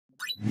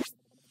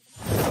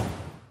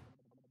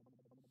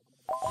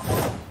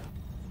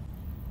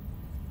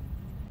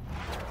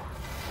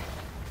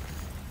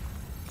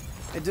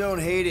I don't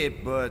hate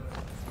it, but...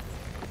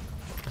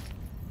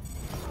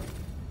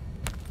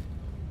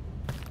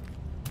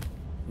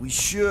 we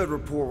should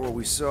report what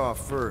we saw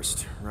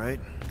first, right?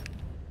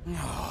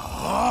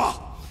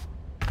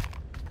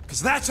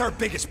 Because that's our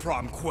biggest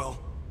problem, Quill.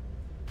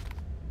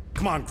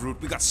 Come on,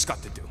 Groot, we got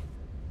scut to do.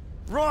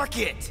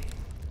 Rocket!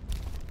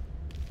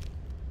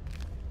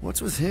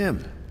 What's with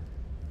him?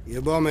 The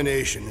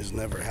Abomination is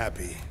never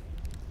happy.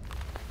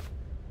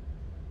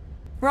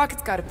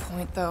 Rocket's got a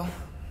point, though.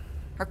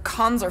 Our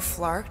comms are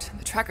flarked,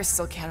 the tracker's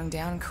still counting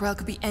down, and Corel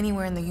could be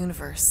anywhere in the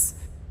universe.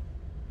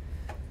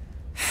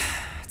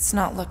 It's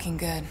not looking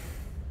good.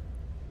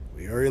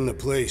 We are in the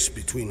place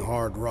between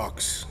hard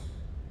rocks.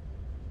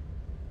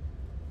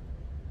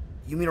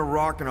 You mean a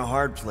rock in a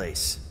hard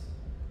place?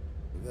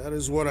 That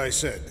is what I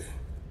said.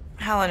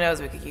 Hella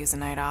knows we could use a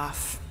night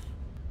off.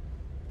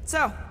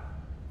 So,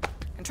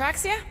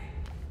 Contraxia?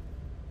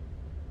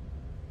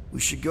 We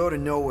should go to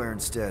nowhere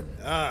instead.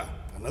 Ah,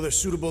 another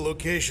suitable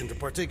location to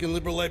partake in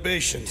liberal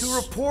libations. To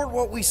report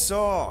what we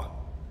saw.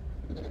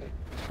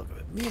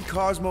 Look, me and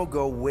Cosmo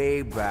go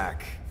way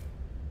back.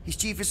 He's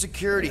chief of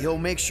security. He'll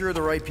make sure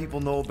the right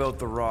people know about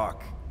the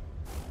rock.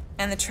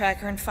 And the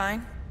tracker and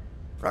fine?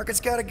 Rocket's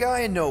got a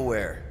guy in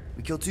nowhere.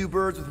 We kill two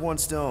birds with one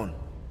stone.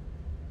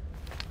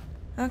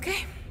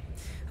 Okay.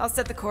 I'll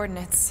set the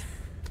coordinates.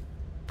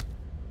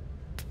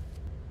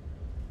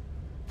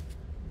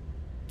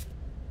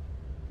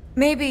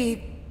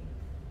 Maybe...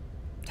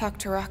 talk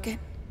to Rocket?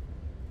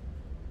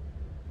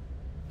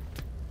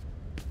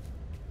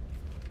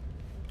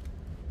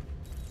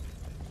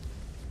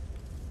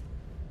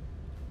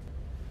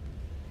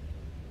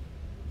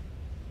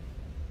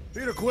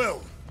 Peter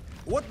Quill,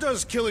 what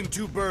does killing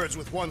two birds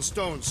with one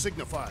stone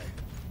signify?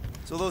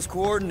 So those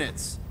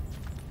coordinates.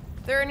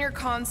 They're in your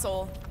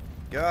console.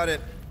 Got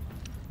it.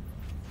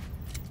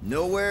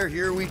 Nowhere,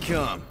 here we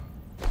come.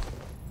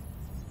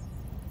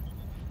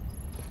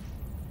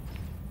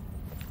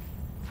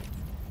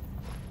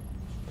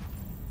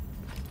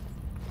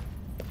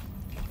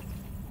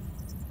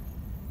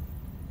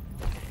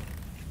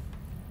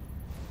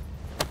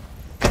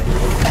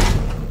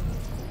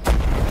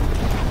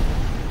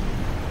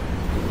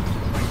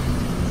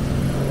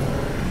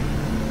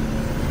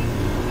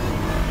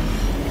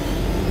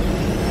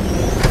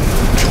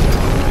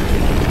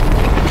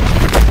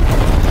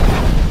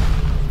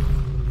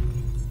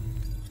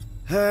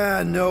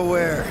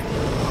 Nowhere.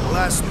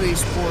 Last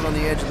spaceport on the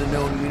edge of the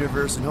known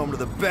universe and home to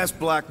the best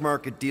black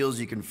market deals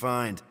you can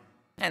find.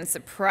 And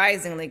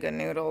surprisingly good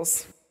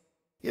noodles.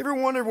 You ever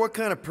wondered what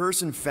kind of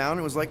person found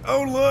it? Was like,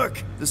 oh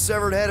look, the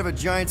severed head of a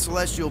giant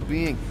celestial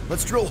being.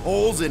 Let's drill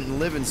holes in it and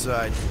live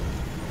inside.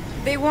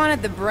 They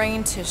wanted the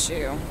brain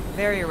tissue.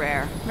 Very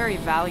rare, very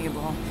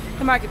valuable.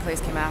 The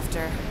marketplace came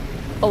after,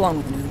 along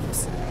with the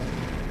noodles.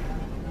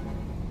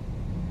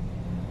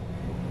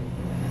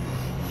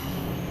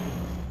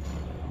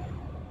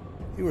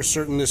 You are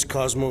certain this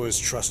Cosmo is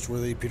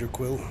trustworthy, Peter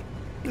Quill?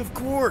 Of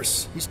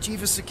course, he's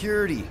chief of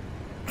security.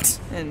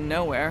 And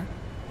nowhere.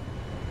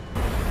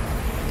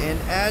 And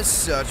as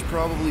such,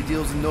 probably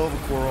deals in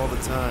Novacore all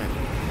the time.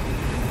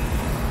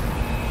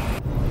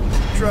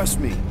 Trust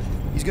me,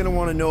 he's gonna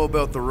want to know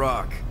about the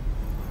rock.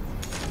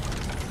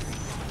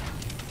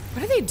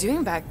 What are they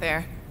doing back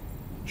there?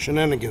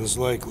 Shenanigans,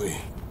 likely.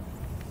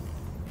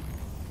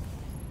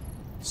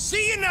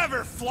 See you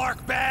never,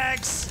 flark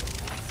bags!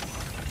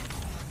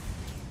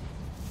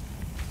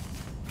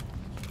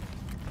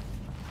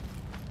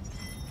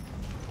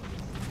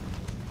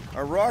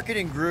 Are Rocket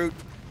and Groot,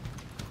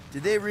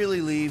 did they really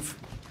leave?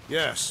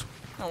 Yes.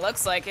 It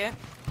looks like it.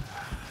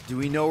 Do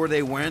we know where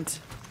they went?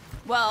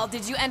 Well,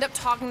 did you end up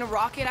talking to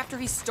Rocket after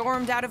he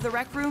stormed out of the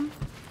rec room?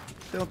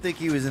 Don't think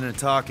he was in a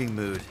talking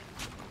mood.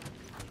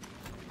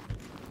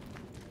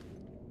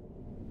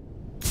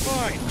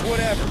 Fine,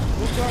 whatever.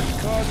 We'll talk to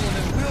Cosmo and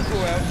then we'll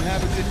go out and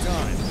have a good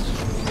time.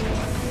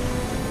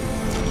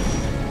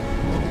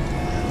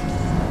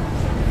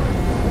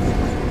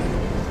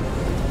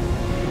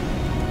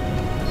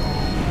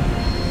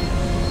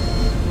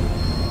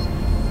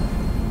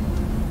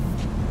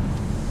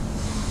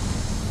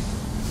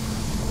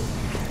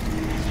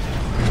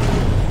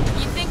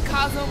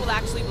 Cosmo will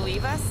actually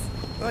believe us?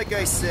 Like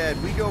I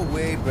said, we go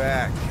way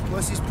back.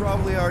 Plus, he's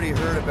probably already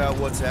heard about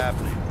what's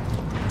happening.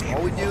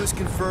 All we do is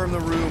confirm the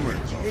rumor.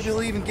 Maybe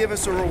he'll even give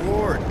us a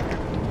reward.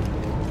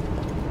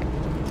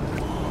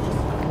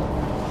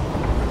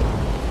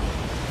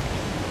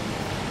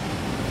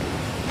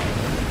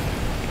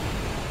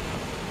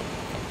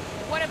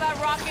 What about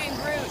Rocket and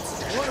Groot?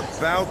 What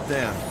about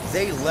them?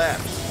 They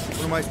left.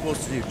 What am I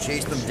supposed to do?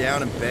 Chase them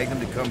down and beg them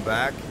to come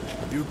back?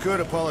 You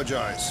could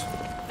apologize.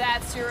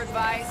 That's your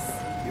advice?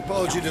 The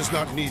apology does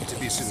not need to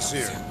be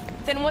sincere.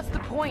 Then what's the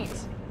point?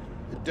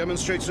 It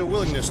demonstrates a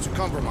willingness to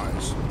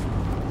compromise.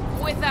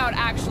 Without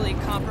actually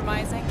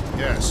compromising?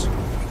 Yes.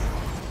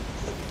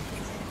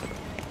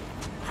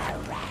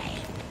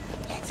 Alright,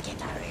 let's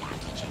get our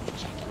luggage and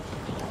check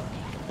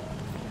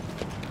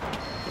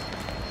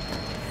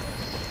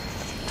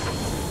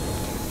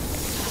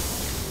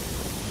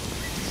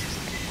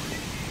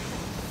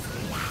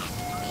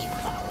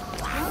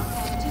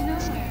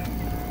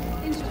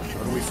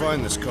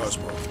find this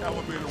Cosmo?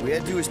 We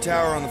head to his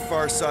tower on the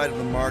far side of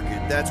the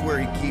market. That's where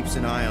he keeps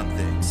an eye on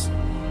things.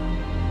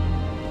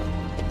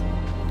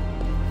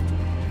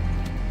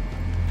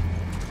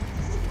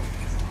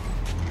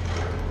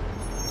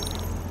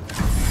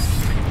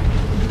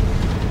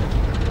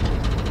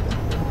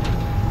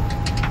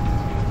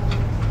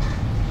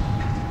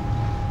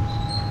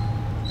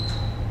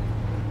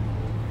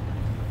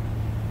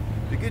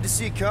 Be good to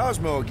see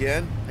Cosmo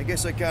again. I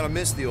guess I kind of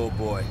missed the old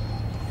boy.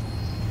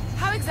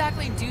 How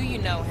exactly do you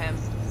know him?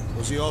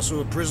 Was he also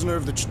a prisoner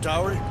of the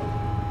Chitauri?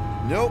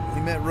 Nope,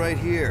 we met right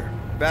here.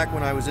 Back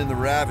when I was in the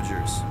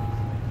Ravagers.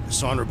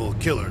 Dishonorable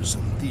killers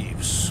and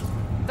thieves.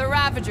 The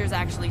Ravagers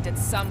actually did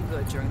some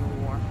good during the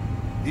war.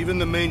 Even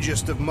the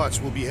mangiest of mutts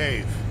will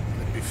behave.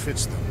 It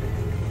befits them.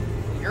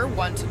 You're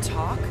one to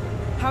talk.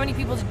 How many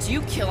people did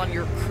you kill on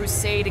your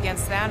crusade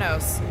against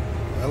Thanos?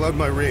 I allowed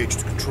my rage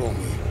to control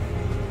me.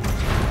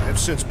 I have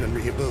since been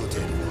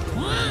rehabilitated.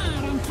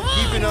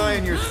 Keep an eye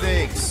on your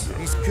things.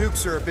 These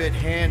kooks are a bit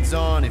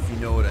hands-on, if you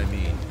know what I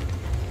mean.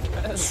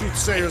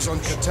 Soothsayers on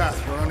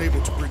Chitath are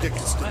unable to predict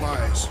its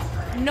demise.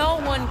 No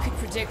one could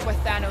predict what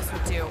Thanos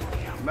would do.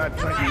 Mad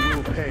Frankie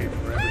will pay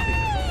for everything.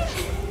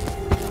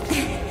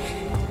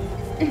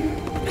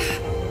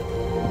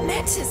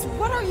 Mantis,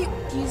 what are you...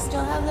 Do you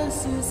still have those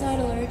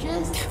suicidal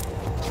urges?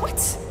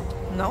 What?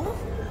 No?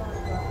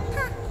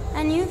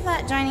 And you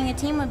thought joining a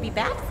team would be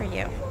bad for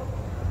you.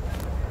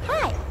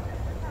 Hi.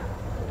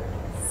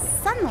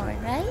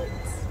 Sunlord, right?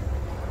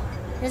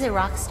 Is it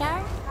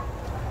Rockstar?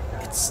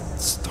 It's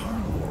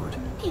Star-Lord.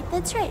 Hey,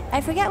 that's right. I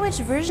forget which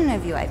version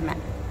of you I've met.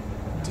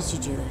 Did you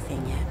do the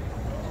thing yet?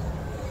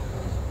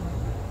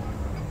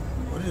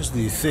 What is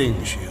the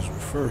thing she is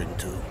referring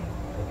to?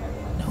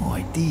 No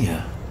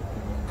idea.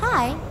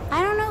 Hi.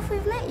 I don't know if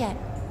we've met yet.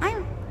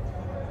 I'm...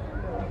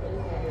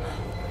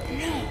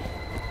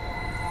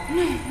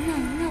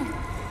 No.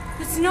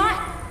 It's not...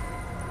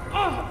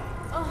 Oh.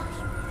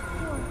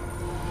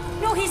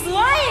 No, he's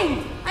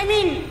lying! I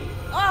mean...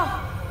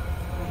 Oh.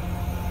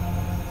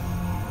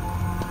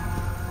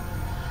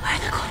 Where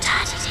the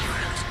Kotati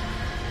root,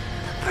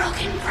 the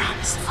broken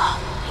promise fall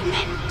will be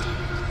mended.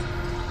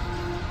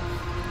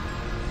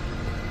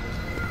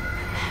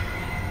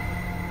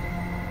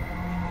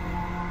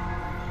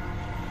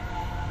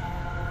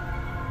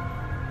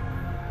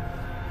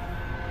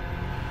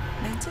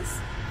 Mantis,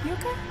 you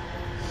okay?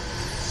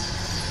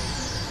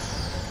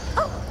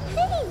 Oh,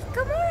 hey,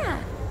 Gamora!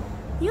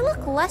 You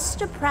look less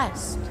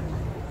depressed.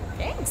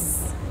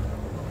 Thanks.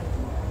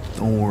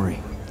 Don't worry.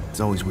 It's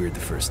always weird the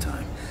first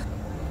time.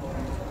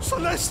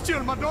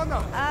 Celestial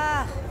Madonna!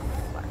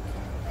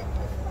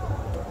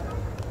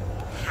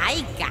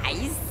 Hi,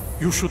 guys.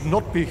 You should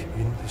not be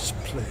in this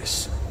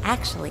place.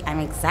 Actually, I'm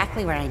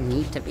exactly where I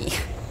need to be.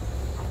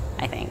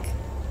 I think.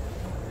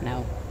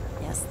 No.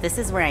 Yes, this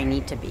is where I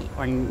need to be.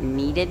 Or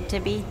needed to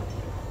be.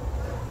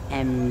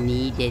 Am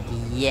needed,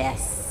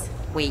 yes.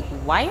 Wait,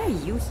 why are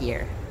you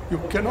here? You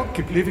cannot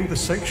keep leaving the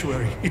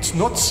sanctuary. It's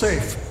not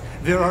safe.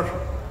 There are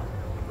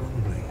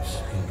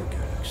rumblings in the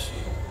galaxy.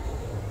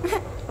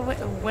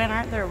 When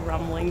aren't there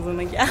rumblings in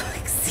the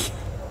galaxy?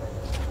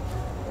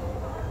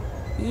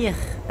 Yuck,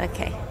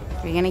 okay.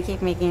 You're gonna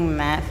keep making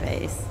that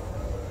face.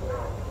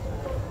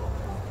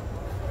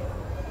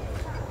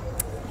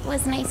 It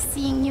was nice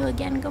seeing you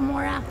again,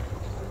 Gamora.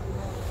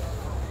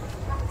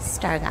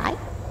 Star Guy.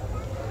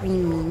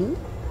 Green Meanie.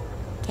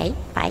 Okay,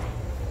 bye.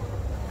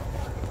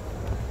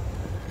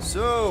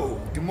 So,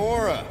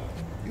 Gamora,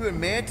 you and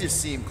Mantis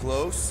seem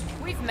close.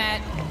 We've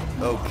met.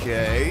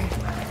 Okay.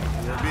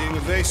 You're being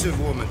evasive,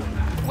 woman.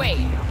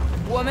 Wait,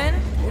 woman?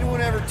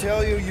 Anyone ever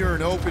tell you you're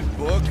an open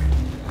book?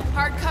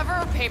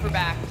 Hardcover or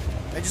paperback?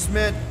 I just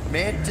meant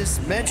Mantis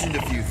mentioned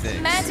a few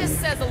things. Mantis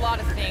says a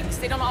lot of things.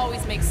 They don't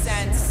always make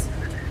sense.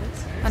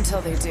 Until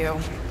they do.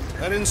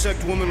 That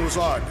insect woman was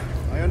odd.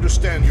 I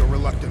understand your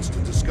reluctance to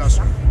discuss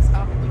her.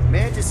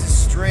 Mantis is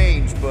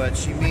strange, but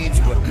she means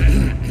what...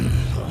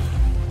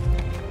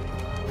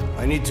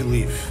 I need to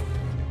leave.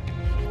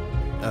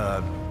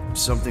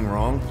 Something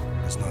wrong?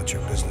 It's not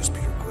your business,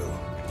 Peter Quill.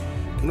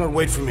 Do not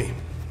wait for me.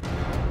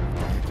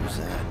 What was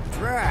that?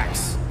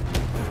 Drax!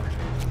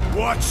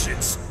 Watch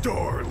it,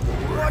 Star-Lord.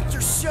 Watch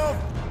yourself,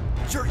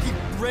 jerky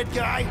red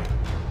guy!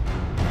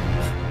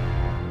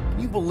 Can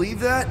you believe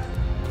that?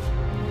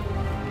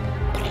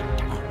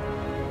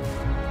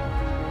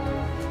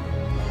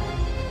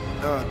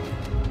 Gamora?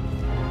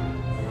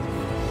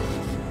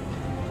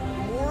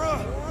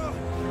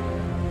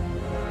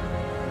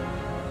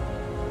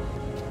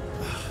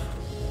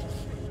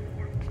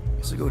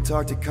 Guess I'll go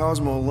talk to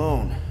Cosmo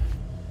alone.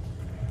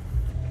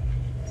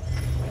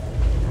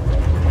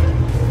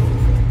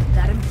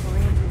 That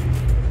Emporium.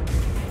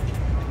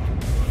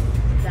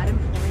 That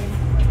Emporium.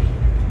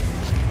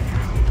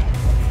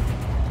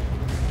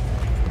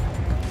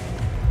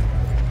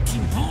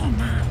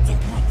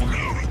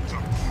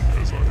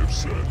 As I have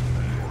said, we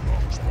are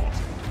not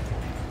responsible.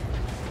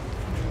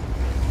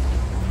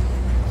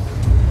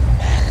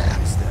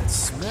 What's that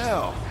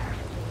smell?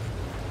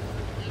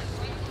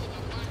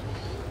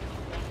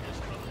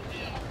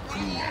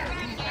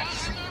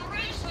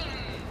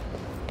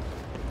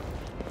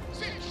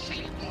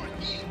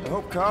 I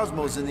hope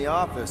Cosmo's in the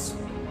office.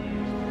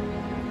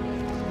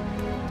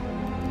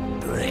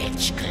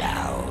 Bridge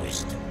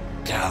closed.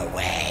 Go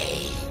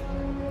away.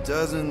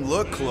 Doesn't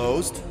look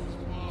closed.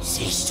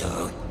 See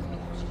soon.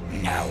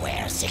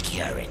 Nowhere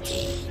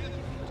security.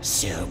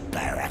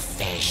 Super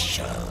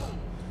official.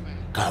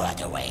 Go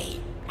other way.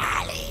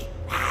 Alley.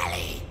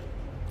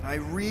 I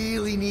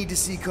really need to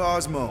see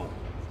Cosmo.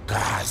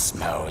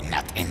 Cosmo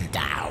not in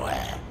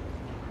tower.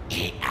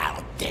 He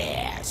out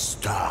there,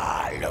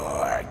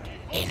 Star-Lord.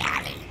 In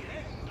alley.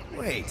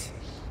 Wait,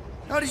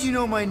 how did you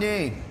know my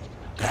name?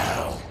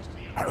 Go.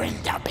 Or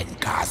end up in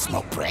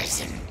Cosmo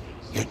prison.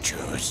 You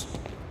choose.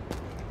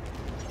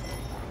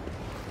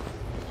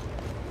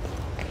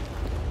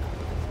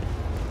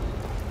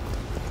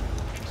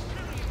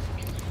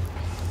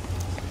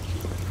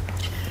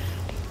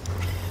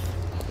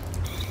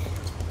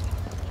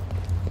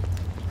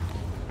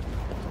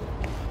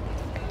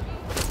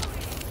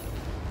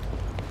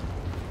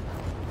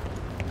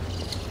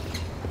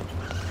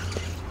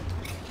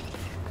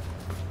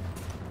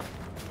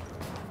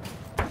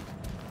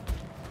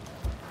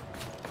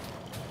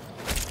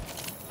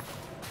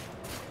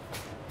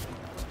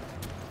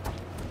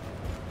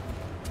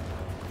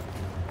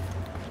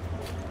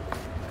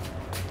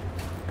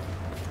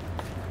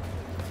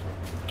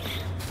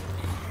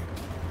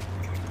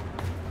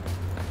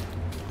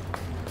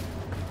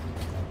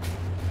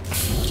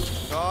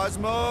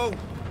 Cosmo?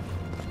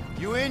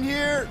 You in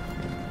here?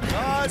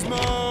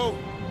 Cosmo!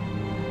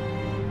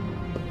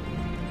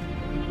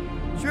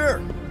 Sure,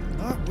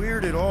 not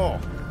weird at all.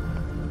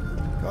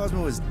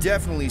 Cosmo is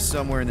definitely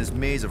somewhere in this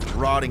maze of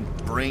rotting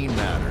brain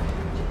matter.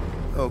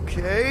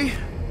 Okay,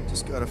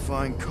 just gotta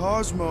find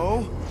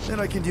Cosmo, then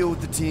I can deal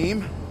with the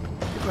team,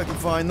 if I can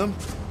find them.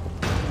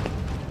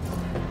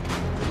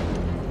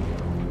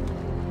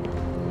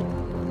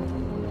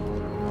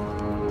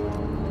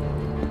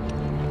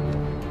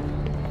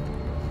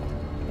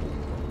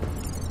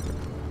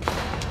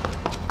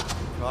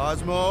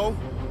 Cosmo?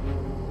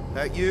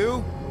 That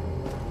you?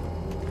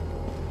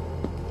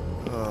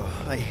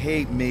 Oh, I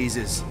hate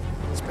mazes.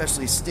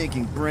 Especially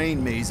stinking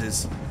brain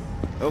mazes.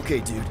 Okay,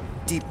 dude.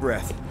 Deep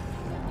breath.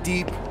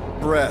 Deep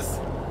breath.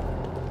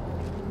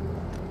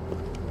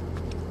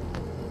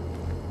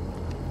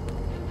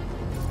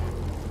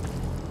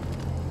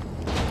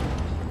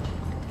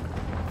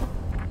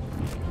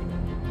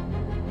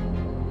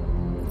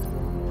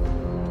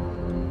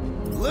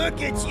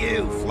 Look at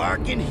you,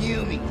 flarkin'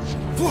 Hume.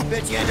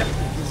 Bet you end up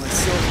giving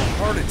myself a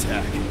heart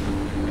attack.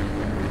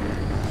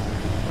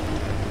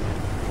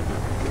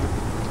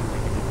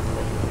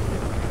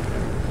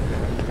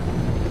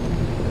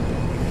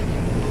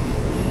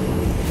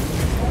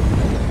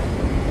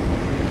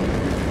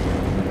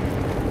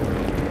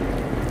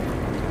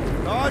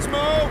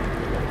 Cosmo!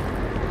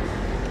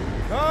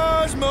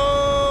 Cosmo!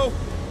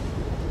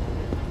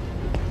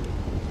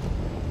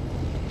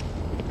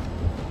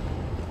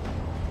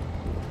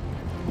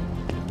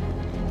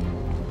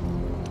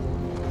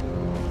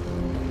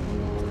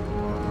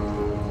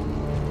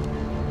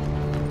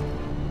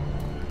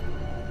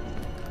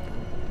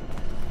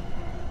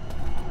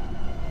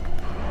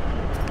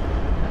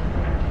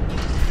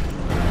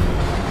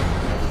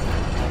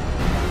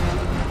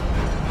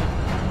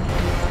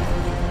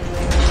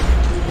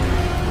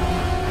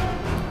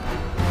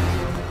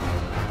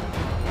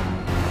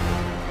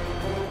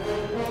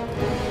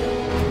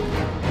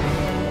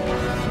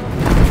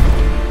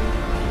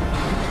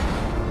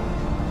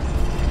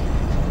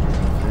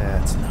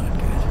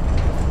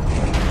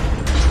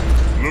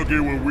 Look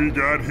at what we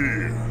got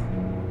here.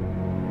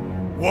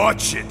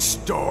 Watch it,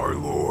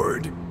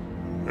 Star-Lord.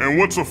 And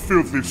what's a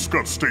filthy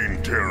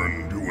scut-stained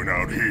Terran doing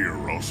out here,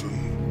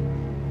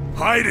 Rawson?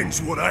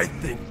 Hiding's what I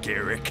think,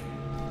 Garrick.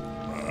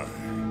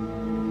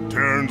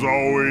 Terrans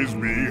always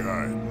be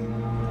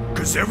hiding.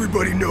 'Cause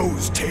everybody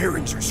knows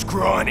Terrans are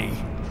scrawny.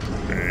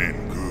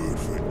 And good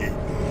for eating.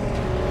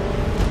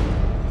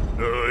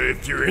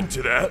 If you're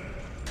into that.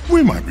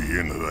 We might be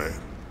into that.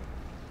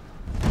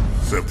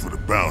 Except for the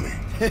bounty.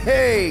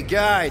 Hey,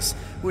 guys!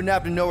 Wouldn't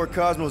happen to know where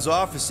Cosmo's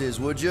office is,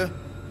 would you?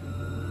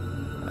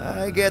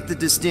 I get the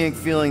distinct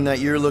feeling that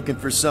you're looking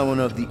for someone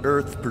of the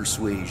Earth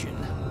persuasion.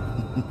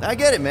 I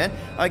get it, man.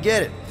 I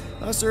get it.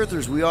 Us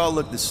Earthers, we all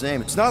look the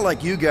same. It's not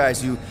like you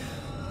guys who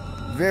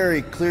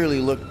very clearly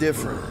look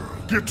different.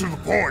 Get to the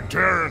point,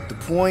 Terran. The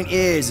point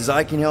is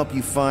I can help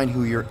you find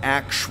who you're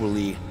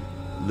actually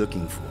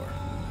looking for.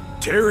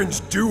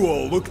 Terrans do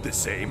all look the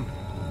same.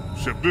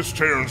 Except this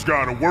Terran's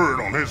got a word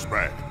on his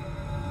back.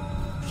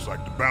 Just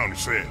like the bounty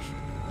says.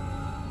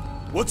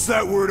 What's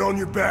that word on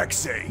your back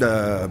say?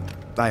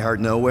 I heart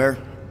nowhere?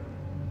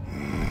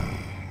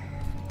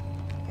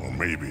 Or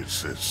maybe it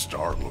says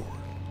Star-Lord.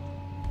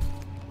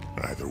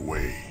 Either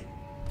way.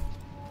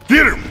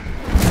 Get him!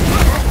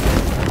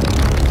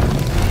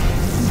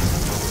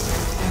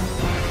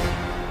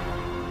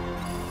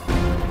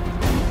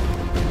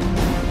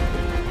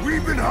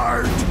 We've been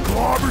hired to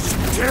clobber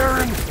some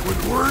Terran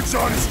with words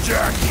on his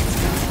jacket.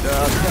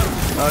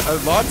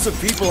 Lots of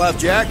people have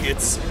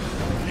jackets.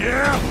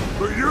 Yeah,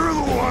 but you're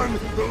the one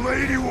the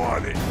lady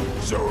wanted.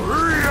 So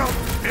hurry up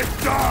and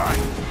die.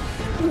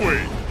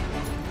 Wait,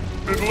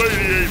 did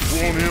Lady H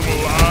want him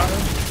alive?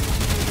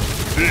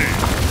 Dead.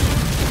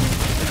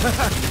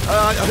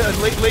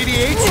 Lady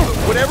H,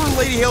 whatever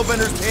Lady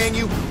Hellbender's paying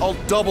you, I'll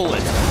double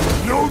it.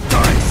 No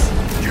dice.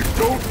 You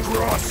don't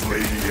cross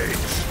Lady H.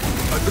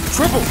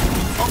 Triple.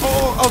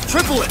 I'll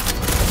triple it.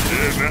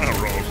 Yeah,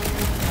 now, Ross.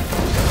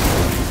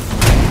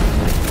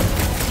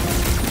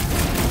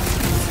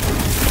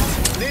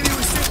 Maybe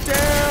we sit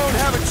down,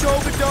 have a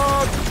choga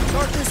dog,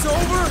 talk this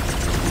over.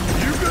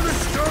 You gonna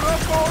shut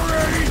up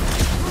already?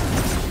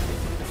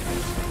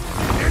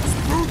 It's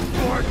boot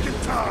market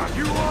time.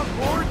 You on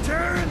board,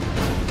 Terran?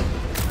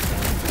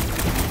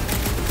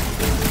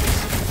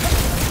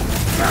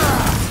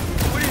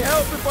 Would it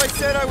help if I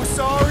said I was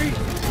sorry?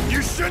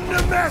 You shouldn't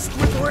have messed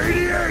with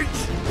Lady H!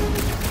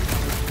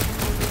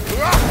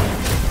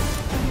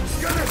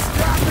 Gonna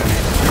stab him!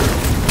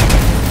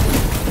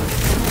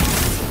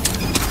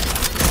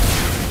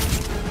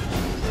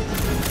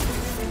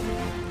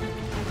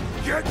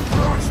 Get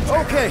crushed!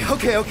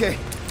 Okay.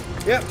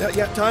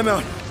 Yeah, time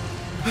out.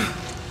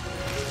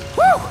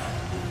 Woo!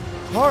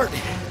 Heart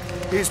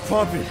is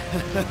pumping.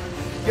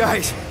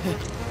 Guys,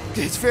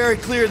 it's very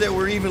clear that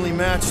we're evenly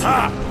matched.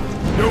 Ha!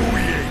 No, we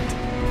ain't.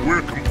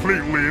 We're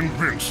completely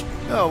invincible.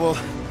 Oh, well,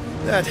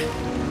 that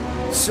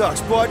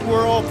sucks, but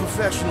we're all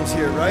professionals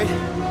here, right?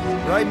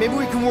 Right? Maybe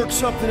we can work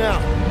something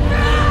out.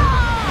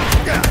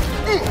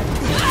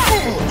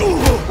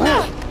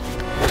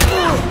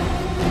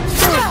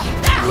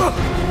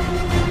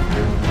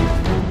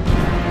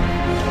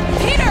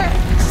 Peter!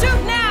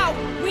 Shoot now!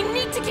 We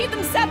need to keep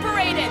them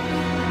separated!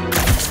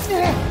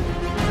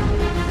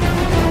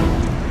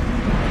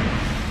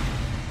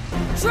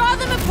 Draw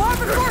them apart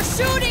before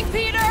shooting,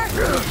 Peter!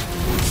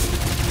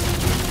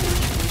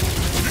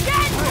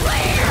 Get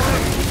clear!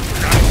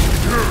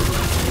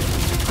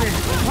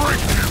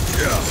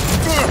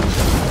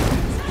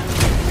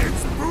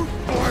 It's boot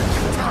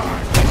market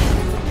time!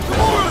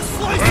 Gamora,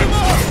 slice him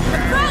up!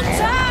 About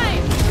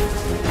time!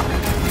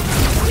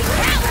 We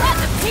can't let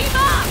them team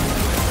up!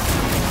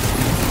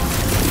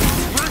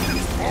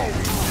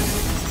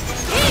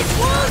 He's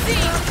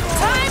woozy!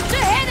 Time to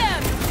hit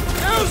him!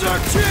 Now's our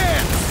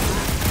chance!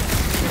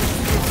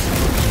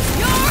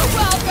 You're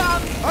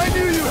welcome! I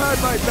knew you had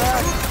my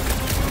back!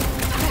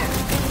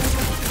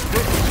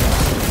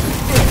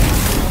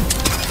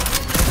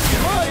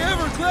 Am I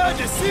ever glad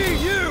to see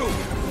you!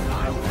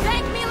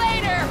 Thank me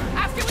later,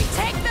 after we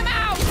take them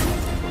out!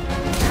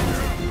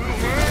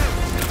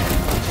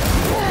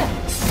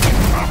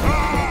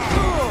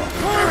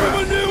 Carve him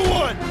a new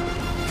one!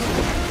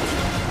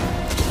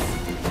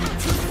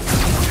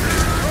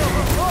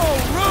 All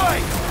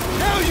right!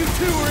 Now you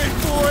two are in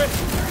for it!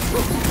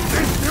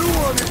 This new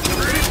one is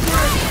pretty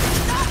quick!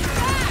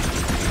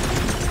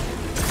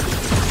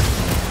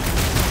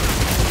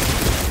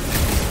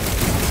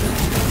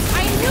 I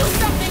knew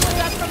something was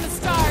up from the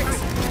start!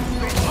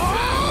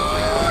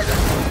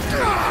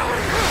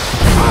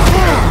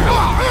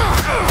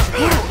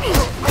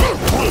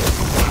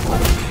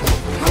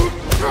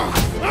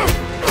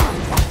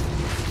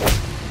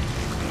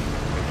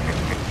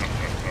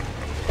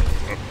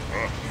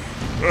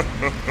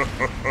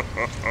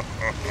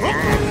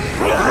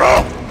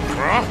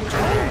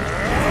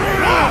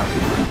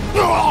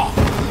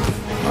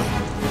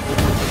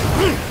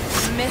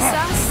 Miss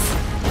us?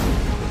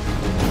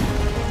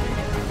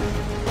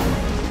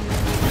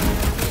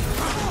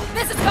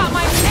 This has got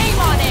my name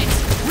on it!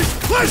 With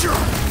pleasure!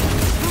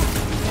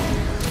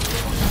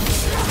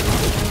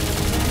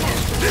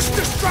 This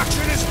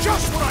destruction is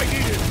just what I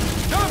needed!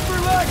 Not for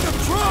lack of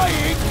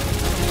trying!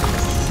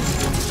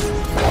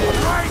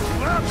 Right,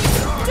 left,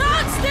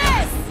 Dodge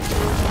this!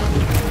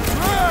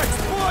 Drax,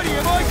 buddy,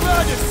 am I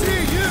glad to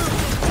see you!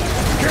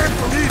 Can't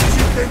believe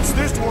she thinks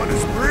this one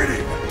is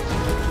pretty!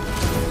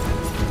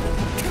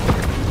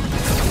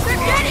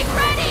 They're getting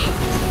ready!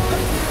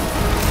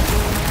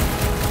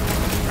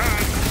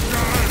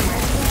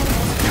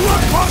 You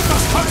have caused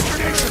us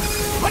consternation,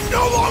 but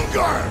no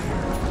longer!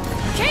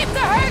 Keep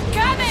the hurt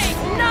coming!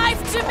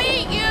 Knife to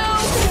meet you!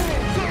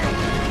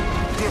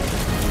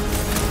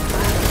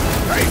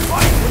 Hey,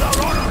 fight without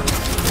honor!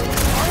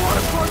 I want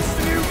to punch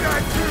the new guy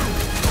too!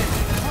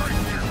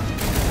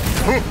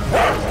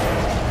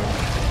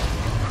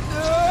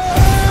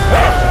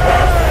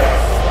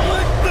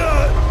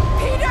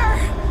 Peter!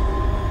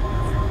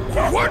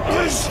 What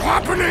is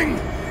happening?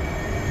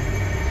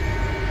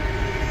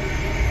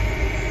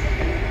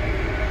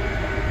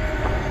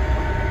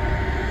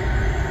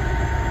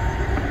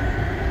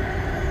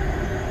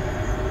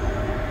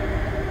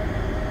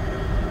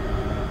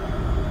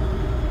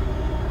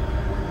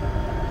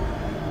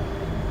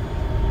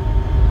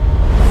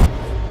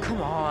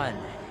 Come on.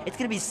 It's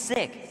gonna be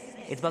sick.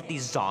 It's about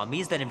these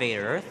zombies that invade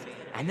Earth,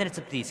 and then it's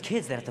up to these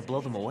kids that have to blow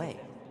them away.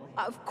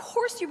 Of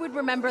course you would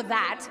remember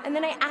that. And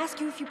then I ask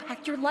you if you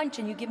packed your lunch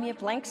and you give me a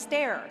blank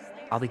stare.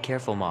 I'll be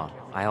careful, Mom.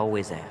 I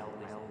always am.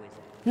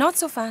 Not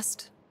so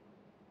fast.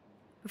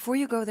 Before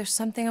you go, there's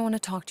something I want to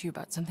talk to you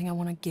about, something I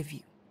want to give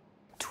you.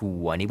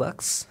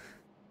 $20?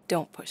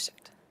 Don't push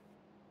it.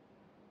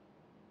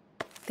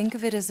 Think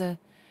of it as a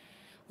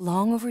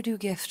long overdue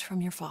gift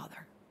from your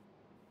father.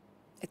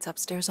 It's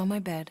upstairs on my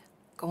bed.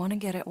 Go on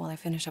and get it while I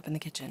finish up in the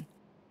kitchen.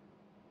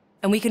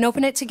 And we can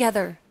open it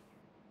together.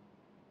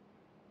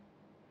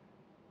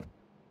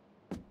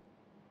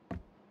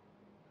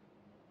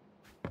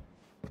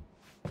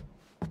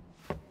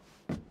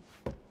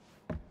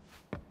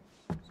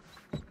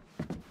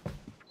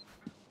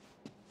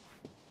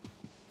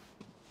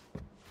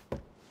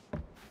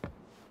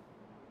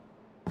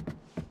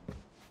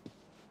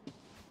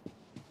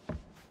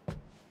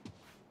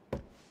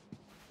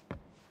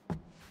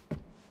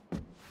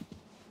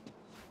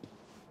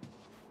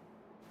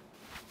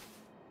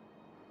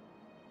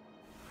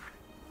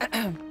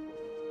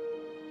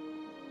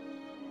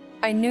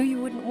 I knew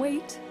you wouldn't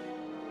wait.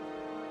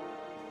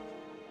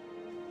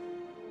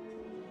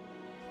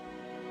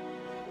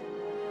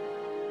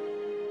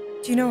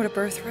 Do you know what a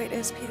birthright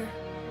is, Peter?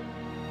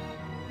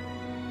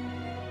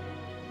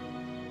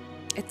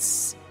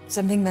 It's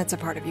something that's a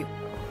part of you.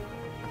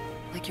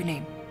 Like your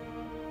name.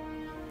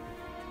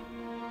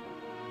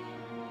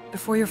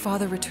 Before your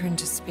father returned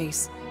to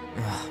space...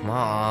 Ugh,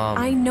 Mom...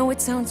 I know it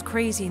sounds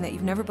crazy and that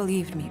you've never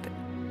believed me, but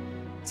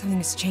something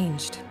has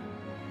changed.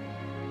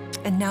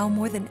 And now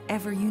more than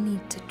ever, you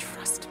need to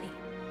trust me.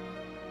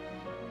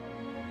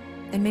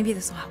 And maybe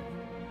this will help.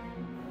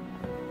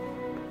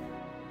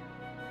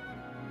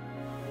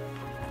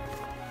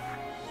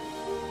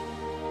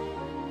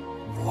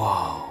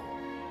 Whoa.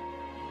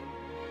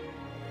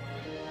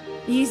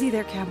 Easy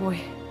there, cowboy.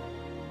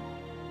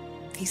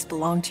 These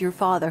belong to your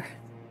father.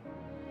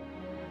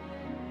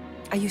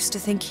 I used to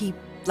think he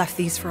left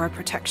these for our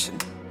protection.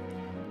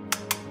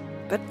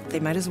 But they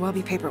might as well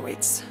be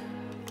paperweights.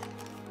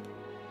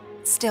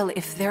 Still,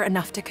 if they're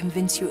enough to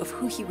convince you of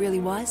who he really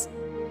was,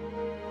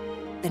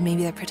 then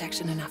maybe they're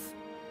protection enough.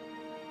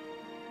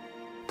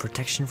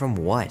 Protection from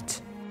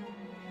what?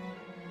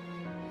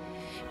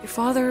 Your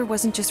father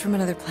wasn't just from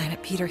another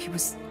planet, Peter. He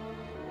was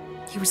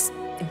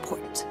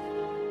important.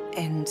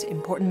 And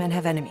important men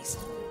have enemies.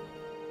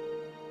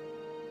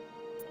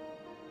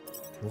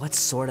 What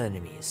sort of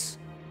enemies?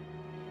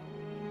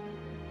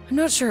 I'm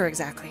not sure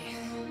exactly.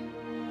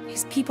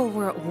 His people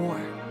were at war.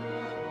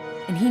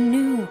 And he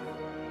knew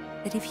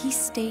that if he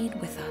stayed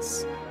with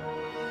us,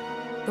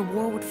 the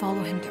war would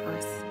follow him to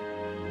Earth.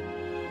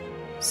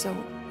 So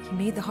he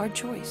made the hard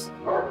choice.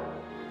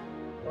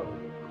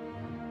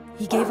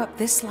 He gave up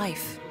this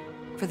life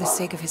for the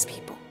sake of his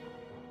people.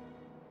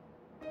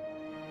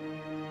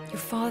 Your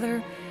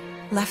father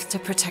left to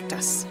protect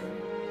us.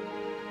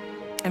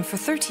 And for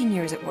 13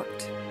 years it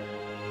worked.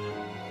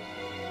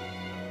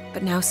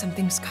 But now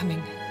something's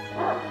coming.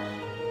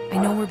 I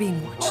know we're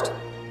being watched.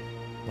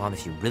 Mom,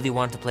 if you really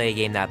wanted to play a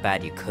game that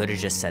bad, you could have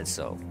just said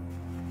so.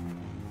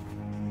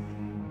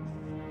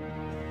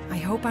 I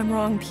hope I'm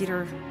wrong,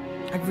 Peter.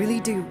 I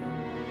really do.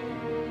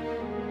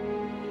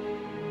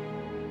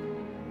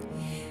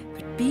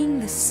 But being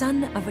the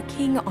son of a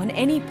king on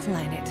any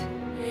planet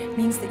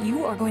means that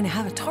you are going to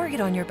have a target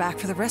on your back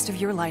for the rest of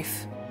your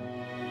life.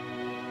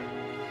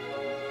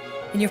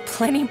 And you're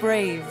plenty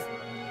brave.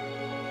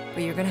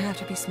 But you're gonna have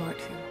to be smart,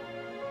 too.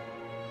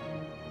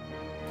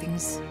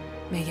 Things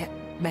may get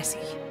messy.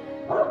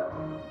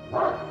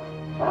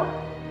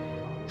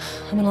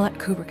 I'm gonna let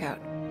Kubrick out.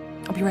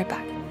 I'll be right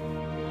back.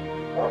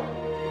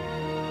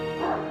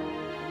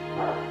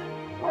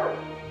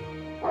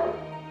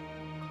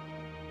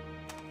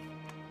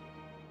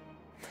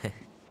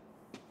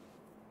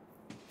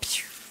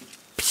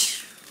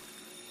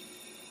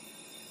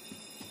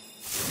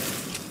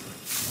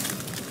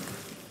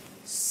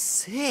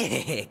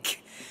 Sick!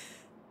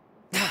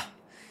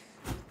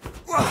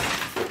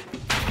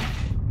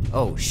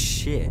 Oh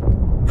shit.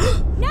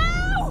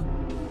 No!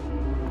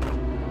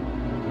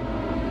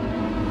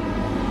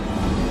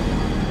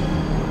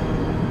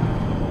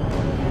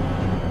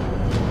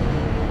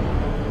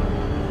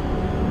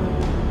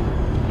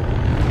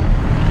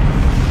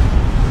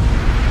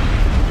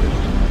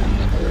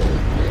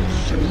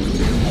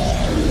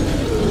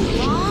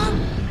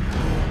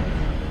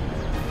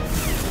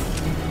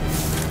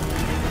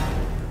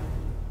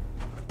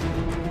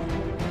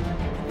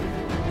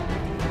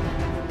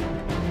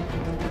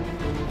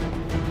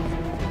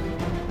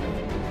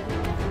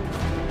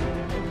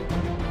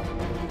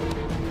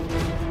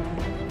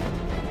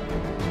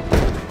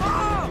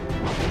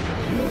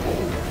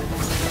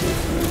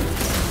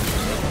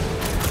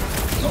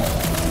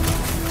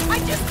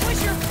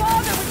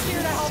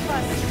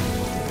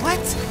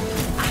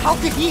 How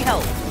could he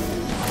help?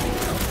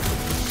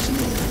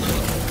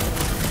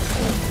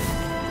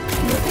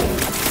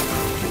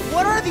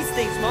 What are these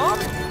things, Mom?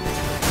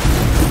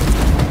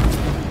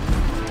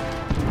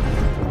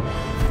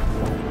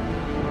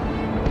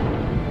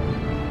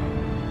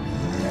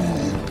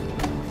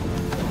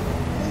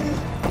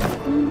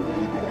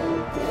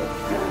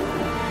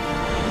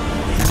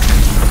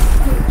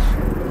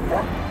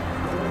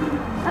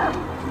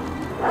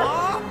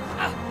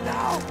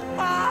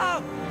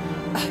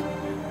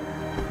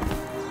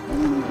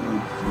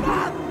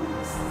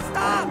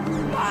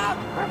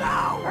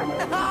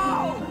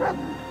 No!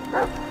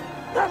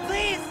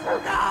 Please,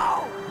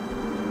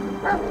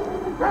 no!